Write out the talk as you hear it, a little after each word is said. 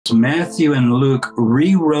Matthew and Luke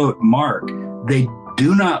rewrote Mark. They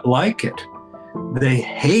do not like it. They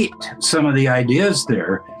hate some of the ideas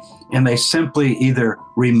there, and they simply either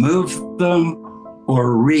remove them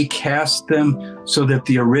or recast them so that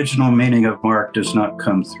the original meaning of Mark does not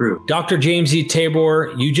come through. Dr. James E.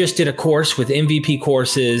 Tabor, you just did a course with MVP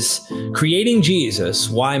Courses, Creating Jesus,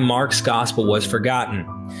 Why Mark's Gospel Was Forgotten.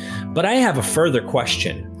 But I have a further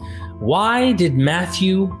question. Why did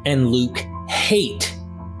Matthew and Luke hate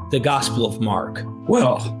the Gospel of Mark?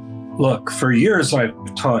 Well, look, for years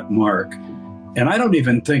I've taught Mark, and I don't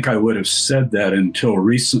even think I would have said that until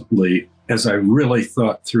recently as I really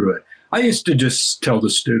thought through it. I used to just tell the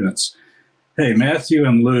students, hey, Matthew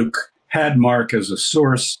and Luke had Mark as a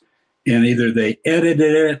source, and either they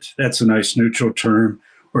edited it, that's a nice neutral term,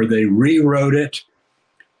 or they rewrote it.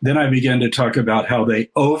 Then I began to talk about how they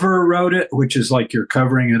overwrote it, which is like you're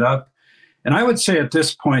covering it up. And I would say at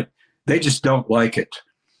this point, they just don't like it.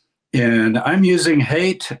 And I'm using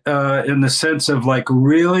hate in the sense of like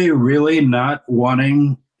really, really not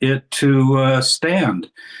wanting it to stand.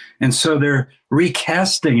 And so they're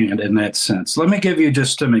recasting it in that sense. Let me give you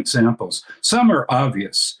just some examples. Some are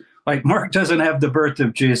obvious, like Mark doesn't have the birth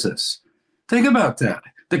of Jesus. Think about that.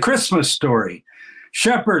 The Christmas story,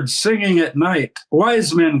 shepherds singing at night,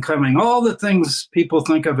 wise men coming, all the things people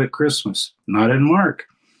think of at Christmas, not in Mark.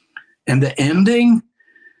 And the ending,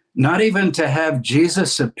 not even to have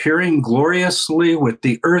Jesus appearing gloriously with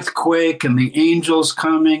the earthquake and the angels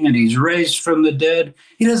coming and he's raised from the dead.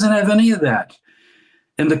 He doesn't have any of that.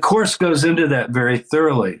 And the course goes into that very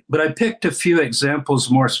thoroughly. But I picked a few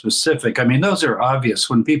examples more specific. I mean, those are obvious.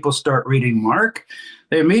 When people start reading Mark,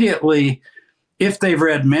 they immediately, if they've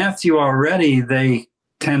read Matthew already, they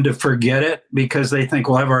tend to forget it because they think,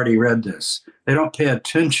 well, I've already read this. They don't pay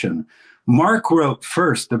attention. Mark wrote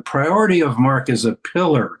first. The priority of Mark is a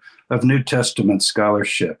pillar of New Testament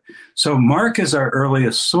scholarship. So Mark is our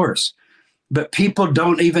earliest source, but people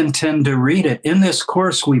don't even tend to read it. In this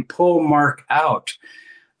course, we pull Mark out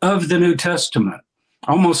of the New Testament,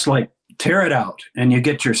 almost like tear it out and you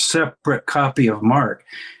get your separate copy of Mark.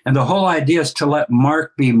 And the whole idea is to let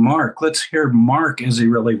Mark be Mark. Let's hear Mark as he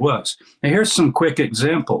really was. Now, here's some quick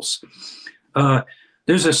examples.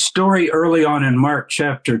 There's a story early on in Mark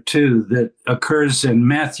chapter 2 that occurs in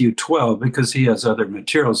Matthew 12 because he has other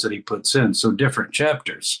materials that he puts in, so different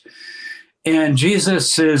chapters. And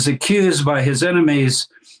Jesus is accused by his enemies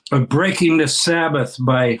of breaking the Sabbath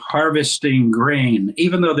by harvesting grain,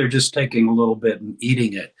 even though they're just taking a little bit and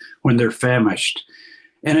eating it when they're famished.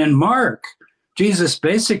 And in Mark, Jesus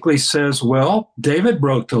basically says, well, David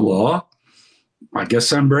broke the law. I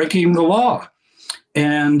guess I'm breaking the law.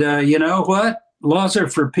 And you know what? Laws are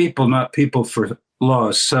for people, not people for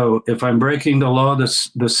laws. So if I'm breaking the law,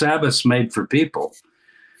 the Sabbath's made for people.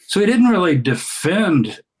 So he didn't really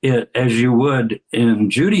defend it as you would in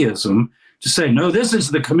Judaism to say, no, this is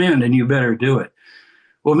the command and you better do it.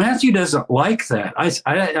 Well, Matthew doesn't like that.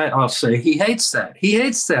 I'll say he hates that. He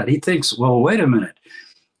hates that. He thinks, well, wait a minute.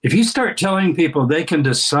 If you start telling people they can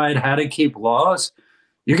decide how to keep laws,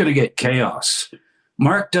 you're going to get chaos.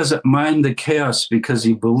 Mark doesn't mind the chaos because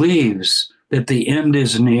he believes that the end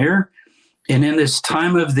is near. And in this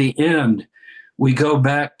time of the end, we go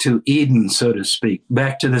back to Eden, so to speak,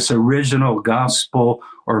 back to this original gospel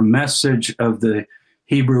or message of the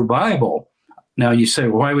Hebrew Bible. Now you say,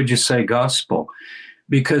 why would you say gospel?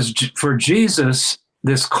 Because for Jesus,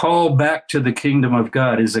 this call back to the kingdom of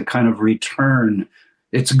God is a kind of return.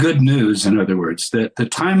 It's good news, in other words, that the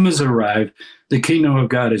time has arrived, the kingdom of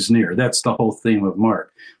God is near. That's the whole theme of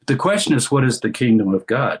Mark. The question is, what is the kingdom of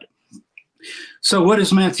God? So what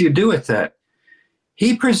does Matthew do with that?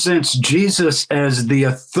 He presents Jesus as the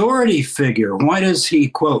authority figure. Why does he,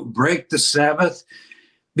 quote, break the Sabbath?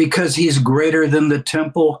 Because he's greater than the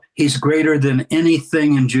temple. He's greater than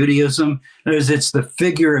anything in Judaism. It's the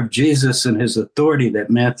figure of Jesus and his authority that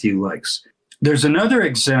Matthew likes. There's another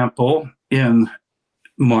example in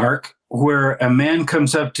Mark where a man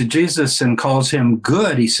comes up to Jesus and calls him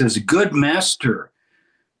good. He says, good master,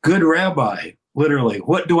 good rabbi, literally,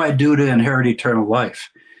 what do I do to inherit eternal life?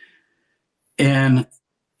 And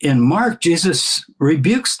in Mark, Jesus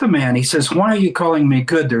rebukes the man. He says, why are you calling me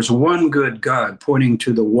good? There's one good God, pointing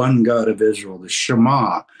to the one God of Israel, the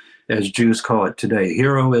Shema, as Jews call it today.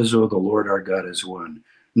 Hear, O Israel, the Lord our God is one.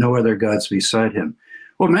 No other gods beside him.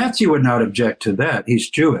 Well, Matthew would not object to that. He's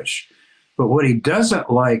Jewish. But what he doesn't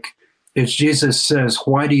like is Jesus says,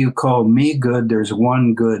 why do you call me good? There's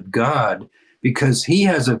one good God, because he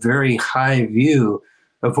has a very high view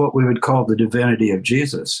of what we would call the divinity of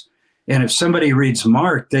Jesus. And if somebody reads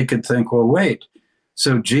Mark, they could think, well, wait,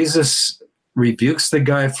 so Jesus rebukes the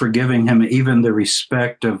guy for giving him even the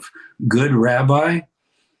respect of good rabbi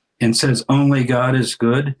and says only God is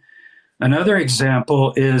good. Another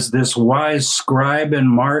example is this wise scribe in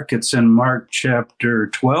Mark. It's in Mark chapter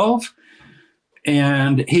 12.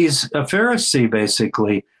 And he's a Pharisee,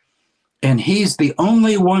 basically. And he's the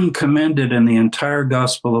only one commended in the entire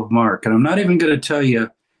Gospel of Mark. And I'm not even going to tell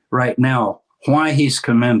you right now why he's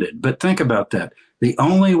commended. But think about that. The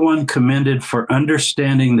only one commended for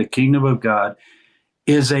understanding the kingdom of God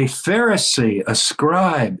is a Pharisee, a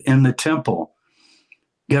scribe in the temple.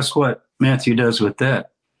 Guess what Matthew does with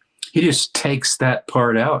that? He just takes that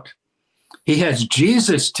part out. He has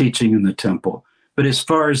Jesus teaching in the temple. But as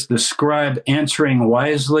far as the scribe answering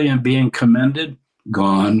wisely and being commended,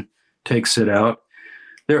 gone. Takes it out.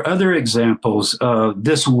 There are other examples.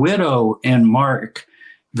 This widow in Mark,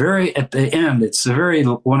 very at the end, it's the very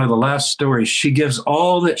one of the last stories. She gives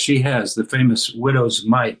all that she has, the famous widow's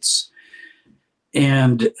mites.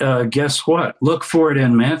 And guess what? Look for it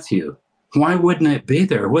in Matthew. Why wouldn't it be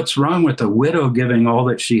there? What's wrong with a widow giving all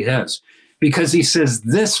that she has? Because he says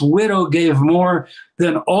this widow gave more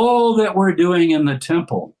than all that we're doing in the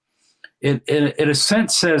temple. It in a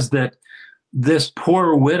sense says that this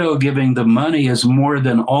poor widow giving the money is more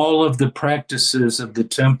than all of the practices of the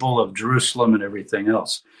temple of Jerusalem and everything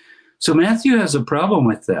else. So Matthew has a problem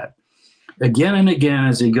with that. Again and again,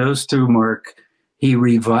 as he goes through Mark, he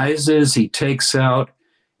revises, he takes out,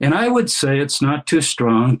 and I would say it's not too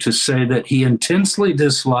strong to say that he intensely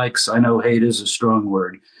dislikes, I know hate is a strong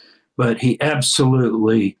word, but he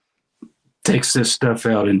absolutely takes this stuff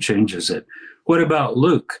out and changes it. What about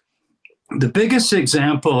Luke? The biggest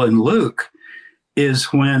example in Luke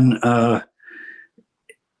is when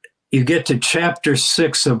you get to chapter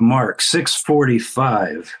 6 of Mark,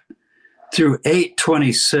 6:45 through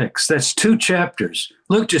 8:26. That's 2 chapters.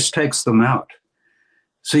 Luke just takes them out.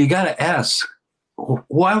 So you got to ask,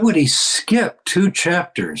 why would he skip 2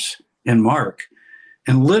 chapters in Mark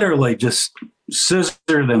and literally just scissor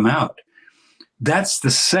them out? That's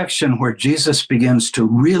the section where Jesus begins to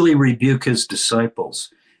really rebuke his disciples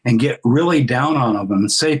and get really down on them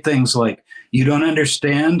and say things like, you don't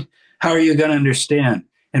understand? How are you going to understand?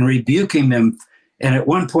 And rebuking them. And at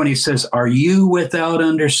one point he says, are you without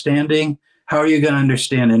understanding? How are you going to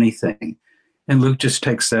understand anything? And Luke just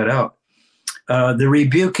takes that out. The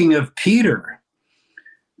rebuking of Peter.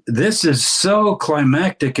 This is so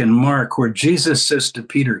climactic in Mark where Jesus says to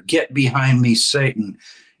Peter, get behind me, Satan.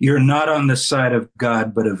 You're not on the side of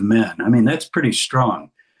God, but of men. I mean, that's pretty strong.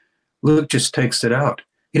 Luke just takes it out.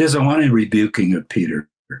 He doesn't want any rebuking of Peter.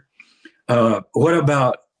 What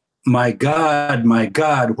about, my God,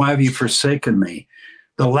 why have you forsaken me?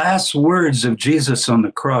 The last words of Jesus on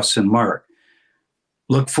the cross in Mark.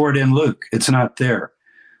 Look for it in Luke. It's not there.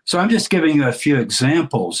 So I'm just giving you a few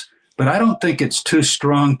examples, but I don't think it's too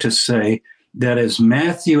strong to say that as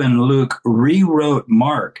Matthew and Luke rewrote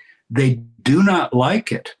Mark, they do not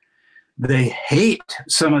like it. They hate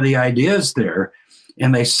some of the ideas there,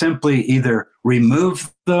 and they simply either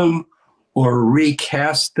remove them or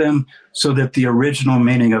recast them so that the original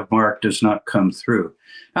meaning of Mark does not come through.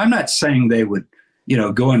 I'm not saying they would,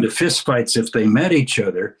 go into fistfights if they met each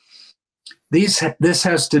other. This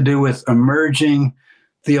has to do with emerging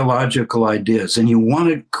theological ideas.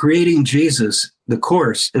 And creating Jesus, the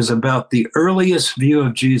course is about the earliest view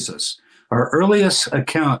of Jesus, our earliest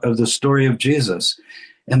account of the story of Jesus.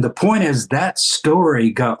 And the point is that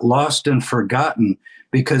story got lost and forgotten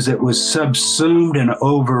because it was subsumed and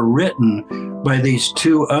overwritten by these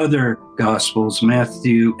 2 other Gospels,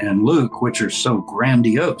 Matthew and Luke, which are so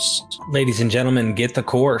grandiose. Ladies and gentlemen, get the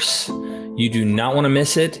course. You do not want to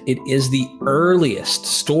miss it. It is the earliest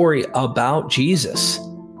story about Jesus.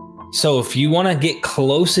 So if you want to get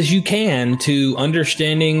close as you can to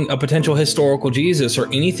understanding a potential historical Jesus or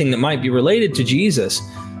anything that might be related to Jesus,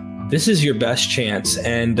 this is your best chance.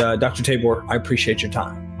 And Dr. Tabor, I appreciate your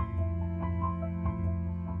time.